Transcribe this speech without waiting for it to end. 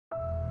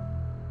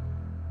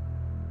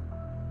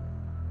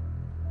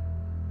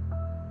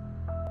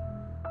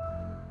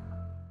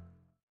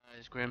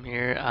guys, Grim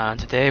here, and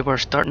today we're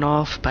starting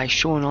off by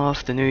showing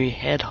off the new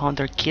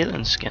Headhunter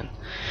Caitlyn skin.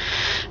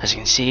 As you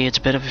can see, it's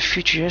a bit of a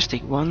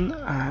futuristic one,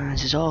 and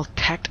this is all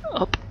tacked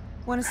up.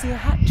 Want to see a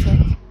hat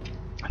trick?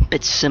 A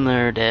bit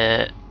similar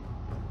to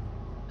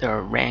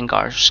their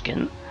Rengar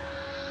skin.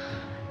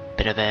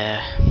 Bit of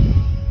a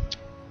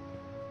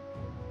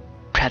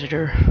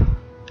Predator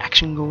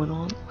action going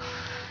on.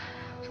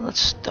 So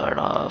let's start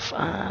off.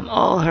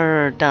 All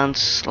her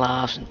dance,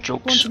 laughs, and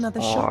jokes are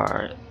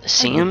the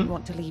same. I wouldn't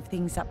want to leave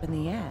things up in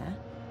the air.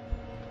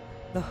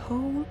 The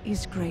whole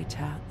is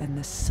greater than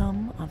the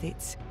sum of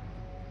its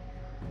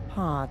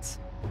parts.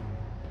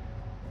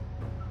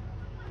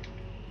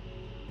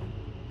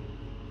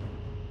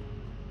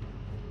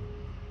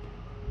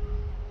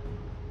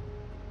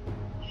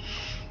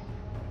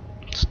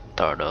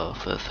 Start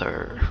off with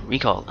her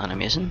recall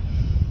animation.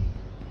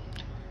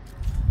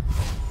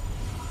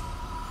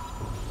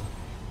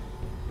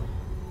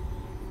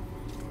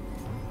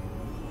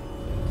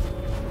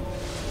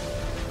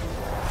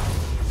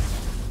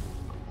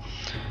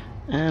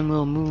 And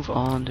we'll move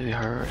on to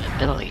her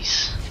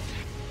abilities.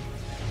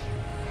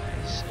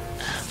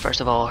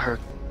 First of all, her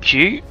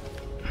Q.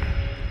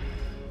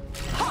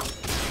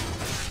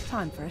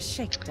 Time for a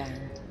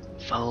shakedown.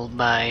 Followed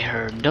by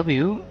her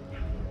W.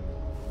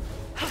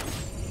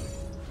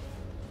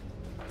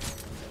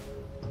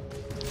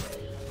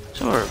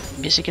 So her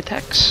basic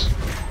attacks.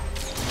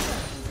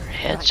 Her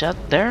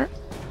headshot there.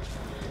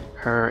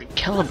 Her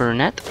caliber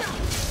net.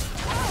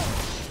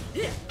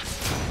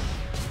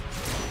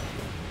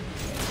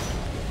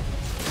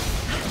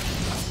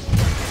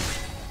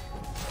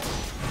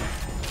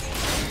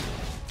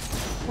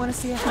 Want to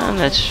see a hat And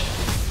let's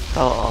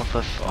follow off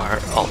with our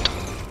ult.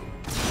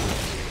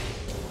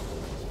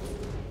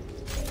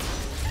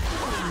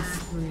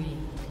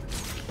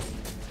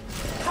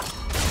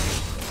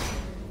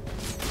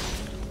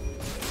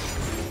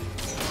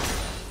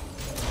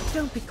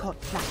 Don't be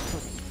caught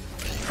flat-footed.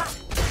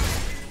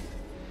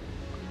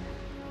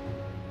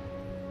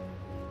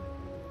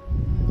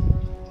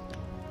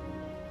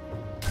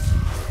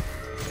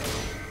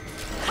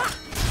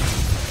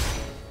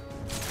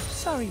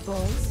 Sorry,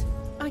 boys.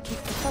 I keep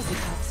the fuzzy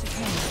cuts at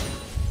home.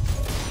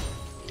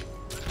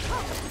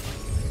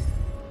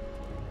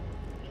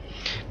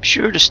 Be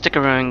sure to stick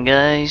around,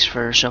 guys,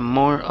 for some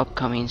more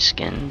upcoming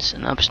skins.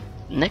 And up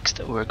next,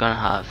 we're gonna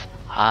have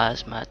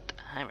Hazmat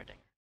Heimerdinger.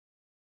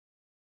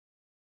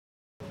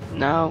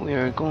 Now we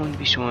are going to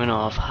be showing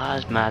off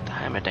Hazmat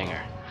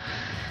Heimerdinger.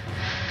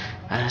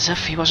 And as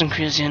if he wasn't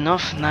crazy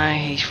enough, now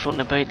he's floating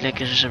about like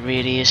there's a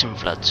radiation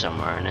flood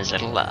somewhere in his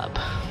little lab.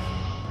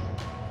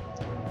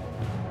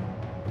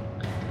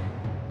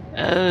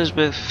 As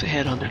with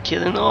Headhunter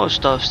Caitlyn, all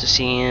stuff's the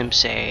same,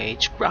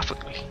 sage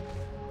graphically.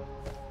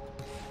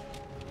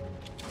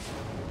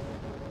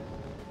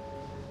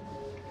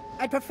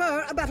 I'd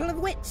prefer a battle of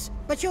wits,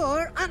 but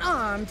you're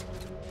unarmed.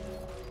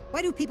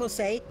 Why do people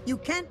say you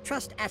can't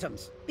trust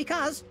atoms?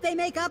 Because they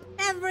make up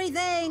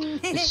everything!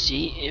 Let's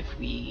see if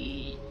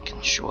we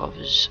can show off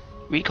his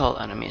recall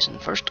animation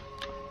first.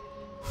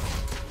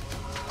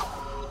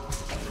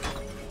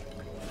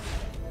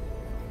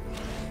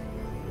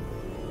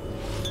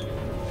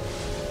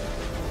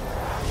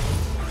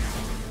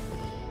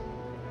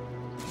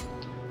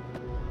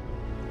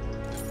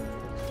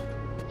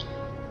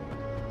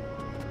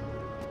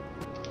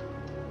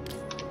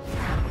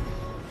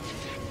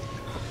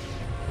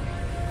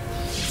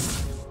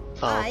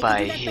 Followed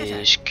by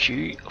his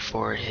Q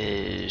for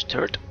his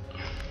turret.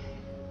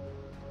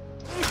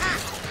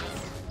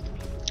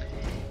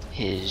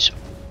 His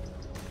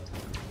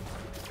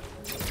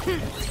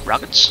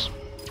rockets.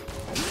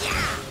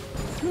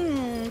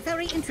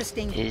 Very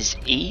interesting. His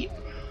E.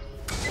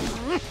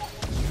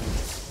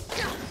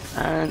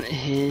 And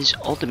his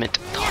ultimate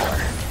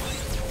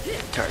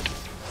turret.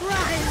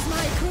 Rise,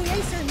 my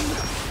creation!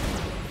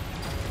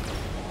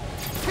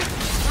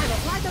 I've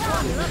applied the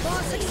formula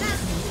for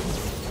success!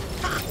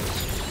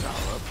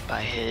 Followed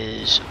by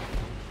his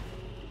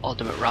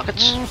ultimate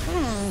rockets.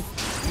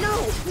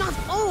 No, not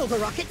all the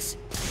rockets!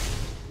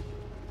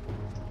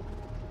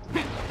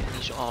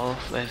 He's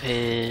off with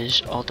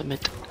his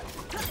ultimate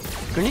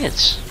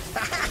grenades.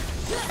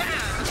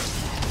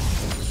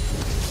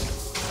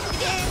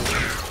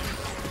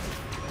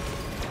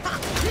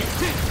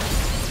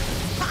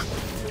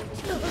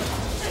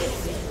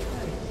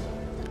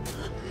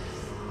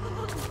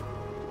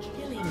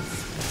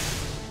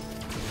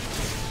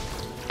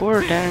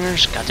 Poor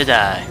Danger's got to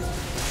die.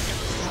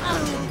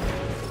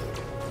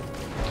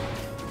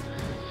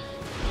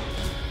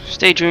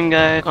 Stay tuned,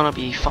 guys. Gonna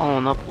be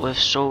following up with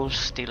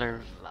Soulstealer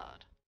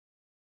Vlad.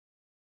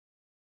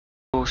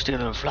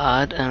 Soulstealer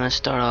Vlad, and let's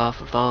start off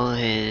with all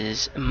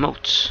his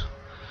emotes.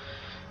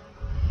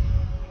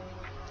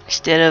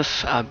 Instead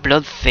of a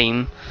blood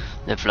theme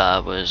that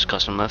Vlad was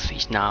custom with,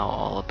 he's now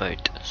all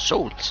about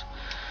souls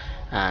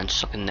and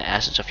sucking the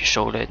essence of your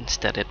soul out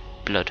instead of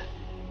blood.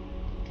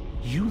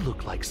 You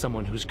look like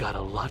someone who's got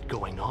a lot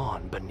going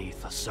on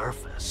beneath the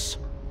surface.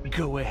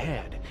 Go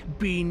ahead,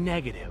 be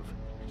negative.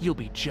 You'll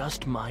be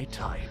just my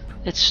type.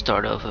 Let's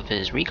start off with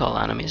his recall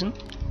animation.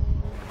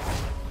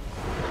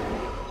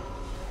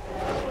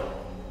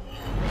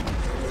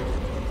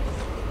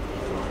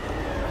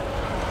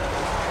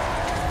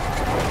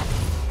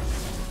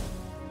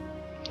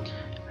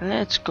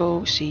 Let's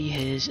go see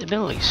his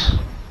abilities.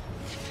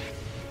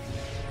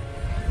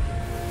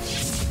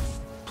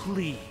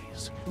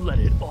 Please, let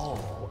it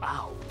all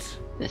out.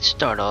 Let's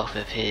start off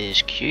with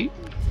his Q,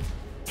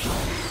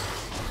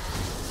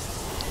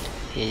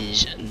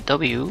 his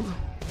W,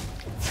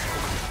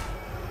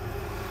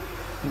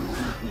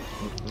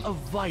 A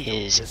vital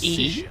his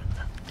decision. E,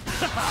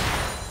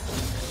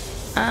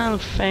 and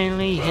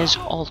finally his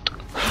alt.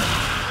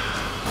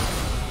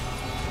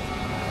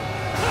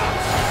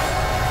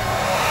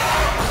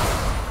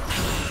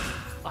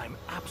 I'm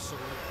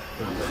absolutely...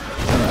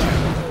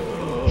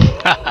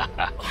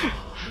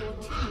 Your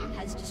team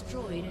has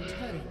destroyed a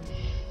turret.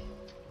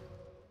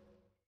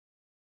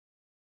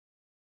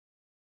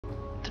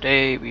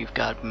 Today we've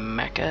got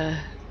Mecha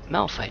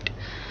Malphite.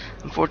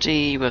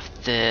 Unfortunately,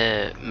 with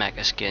the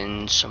Mecha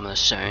skin, some of the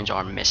sounds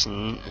are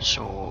missing,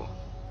 so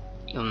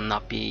you'll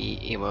not be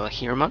able to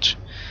hear much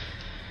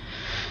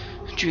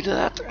due to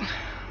that.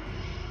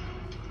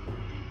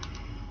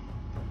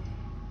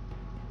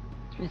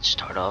 Let's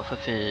start off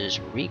with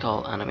his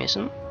recall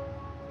animation.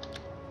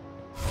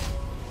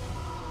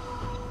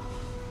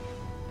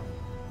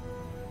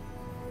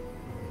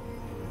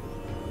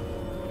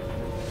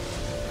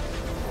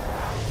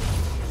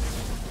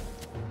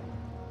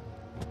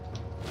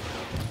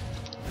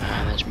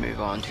 Let's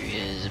move on to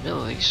his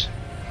abilities.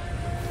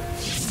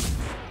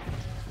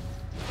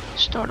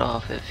 Start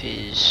off with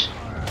his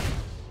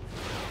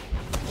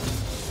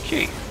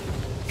Q.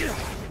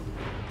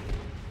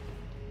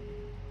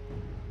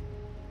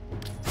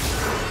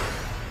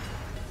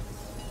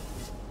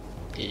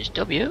 His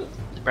W,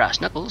 the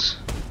brass knuckles.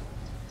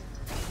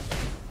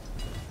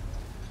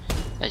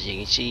 As you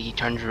can see, he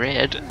turns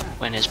red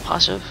when his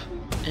passive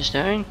is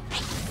down.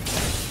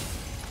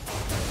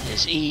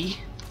 His E.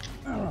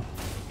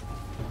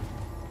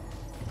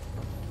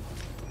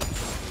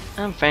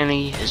 And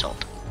finally his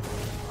ult.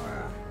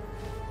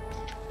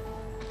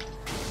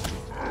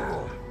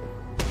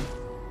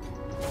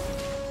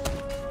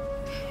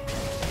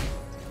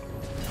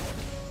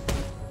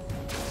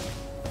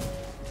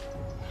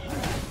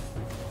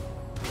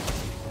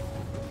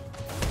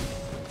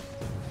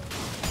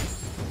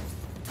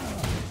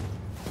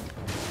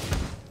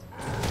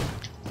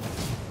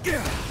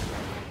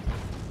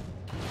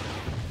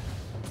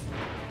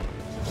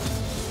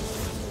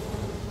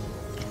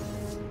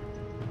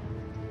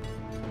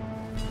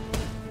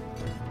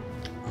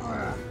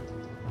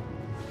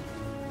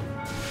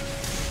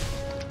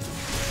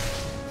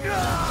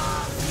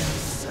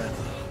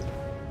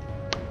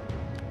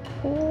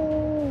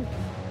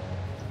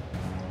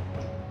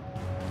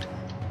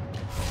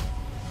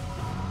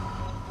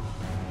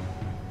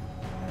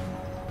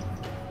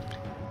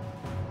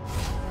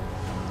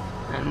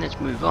 And let's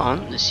move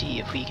on to see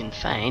if we can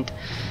find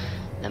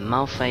the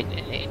Malphite.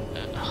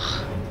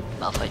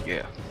 Malphite,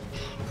 yeah.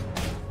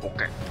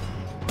 Okay.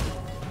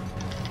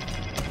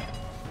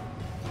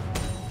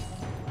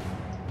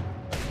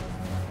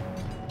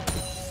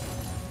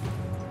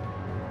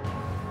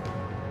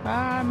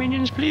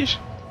 Minions, please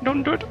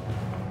don't do it.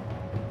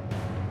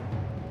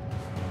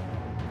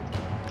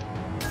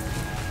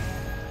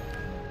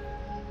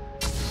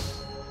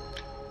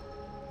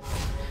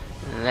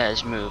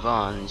 Let's move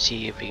on and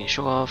see if we can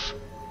show off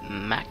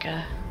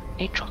Mecha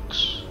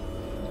Aatrox.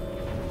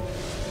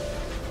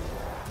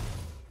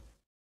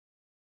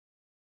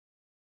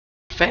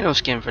 Final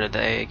skin for the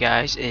day,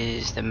 guys,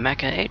 is the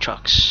Mecha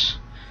Aatrox.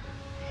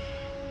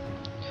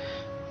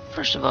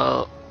 First of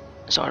all,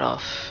 start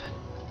off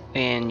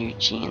when you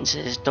change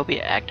his W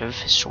active,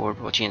 his sword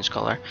will change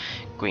colour,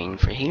 green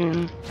for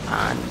healing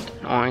and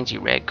an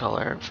orangey red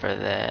colour for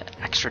the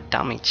extra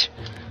damage,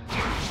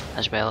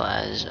 as well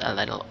as a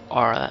little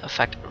aura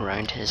effect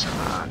around his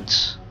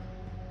hands.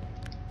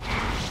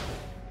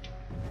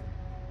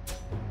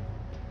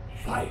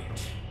 Fight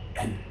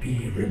and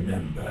be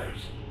remembered.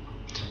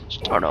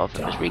 Start off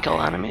with his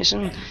recall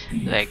animation.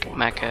 Like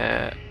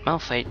Mecha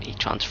Malphite, he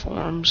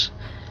transforms,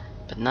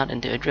 but not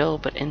into a drill,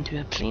 but into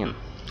a plane.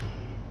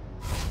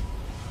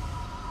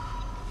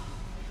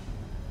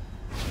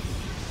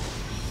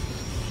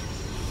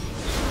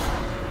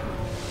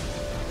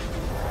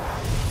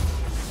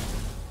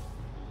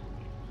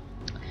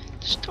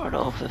 Start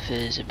off with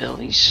his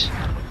abilities.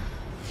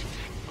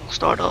 We'll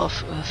start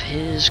off with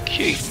his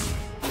Q.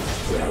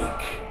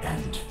 Break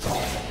and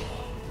fall.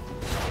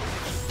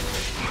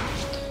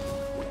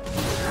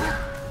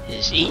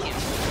 His E.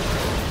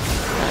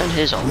 And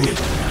his ult.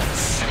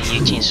 And he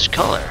changes his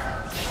colour.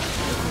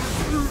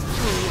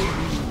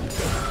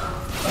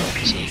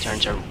 See, he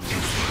turns a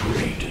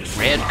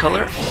red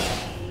colour.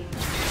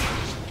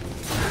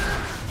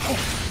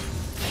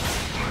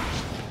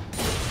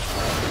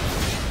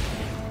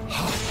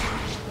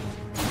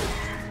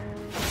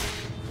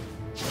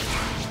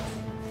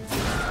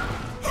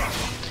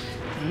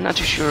 I'm not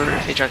too sure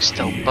if Aatrox is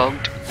still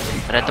bugged,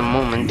 but at the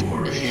moment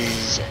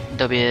his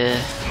W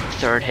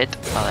third hit,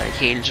 while it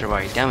heals or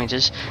while he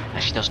damages,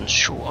 actually doesn't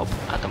show up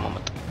at the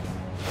moment.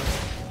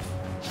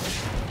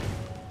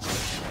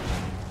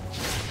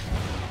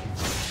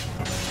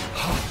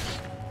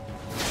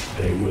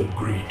 They will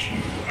greet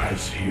you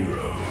as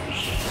heroes.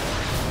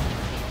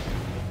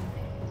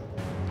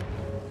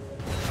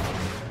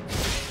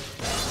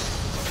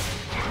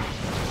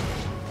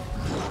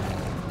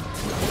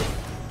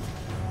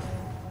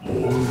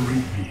 War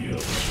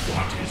reveals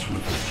what is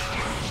within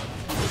us.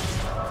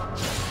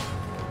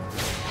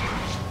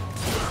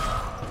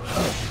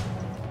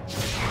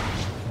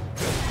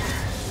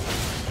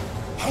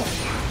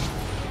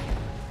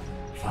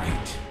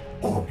 Fight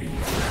or be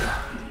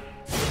forgotten.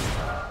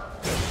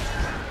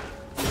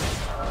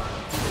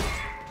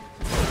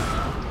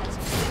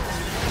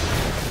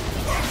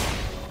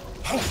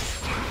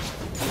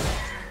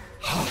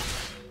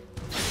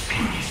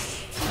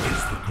 Peace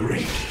is the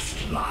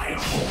greatest lie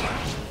of all.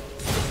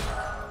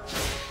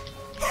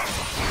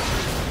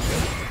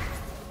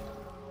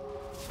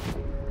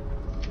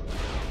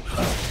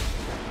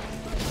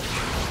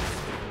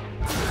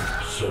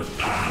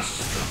 Surpass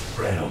the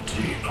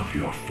frailty of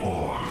your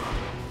form.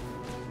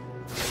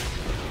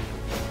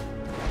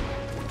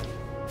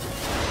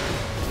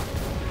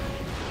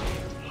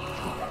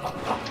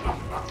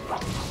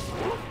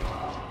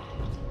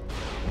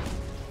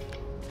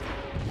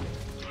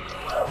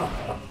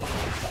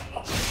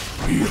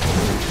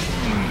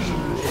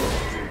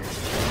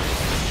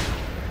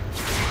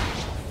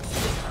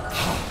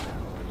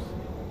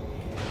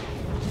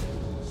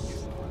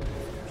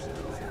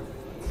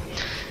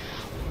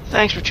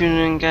 Thanks for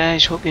tuning in,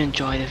 guys. Hope you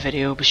enjoyed the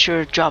video. Be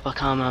sure to drop a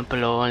comment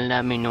below and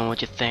let me know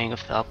what you think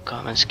of the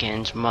upcoming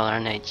skins, whether or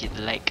not you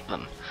like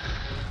them.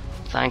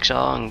 Thanks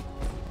all, and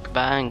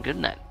goodbye and good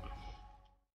night.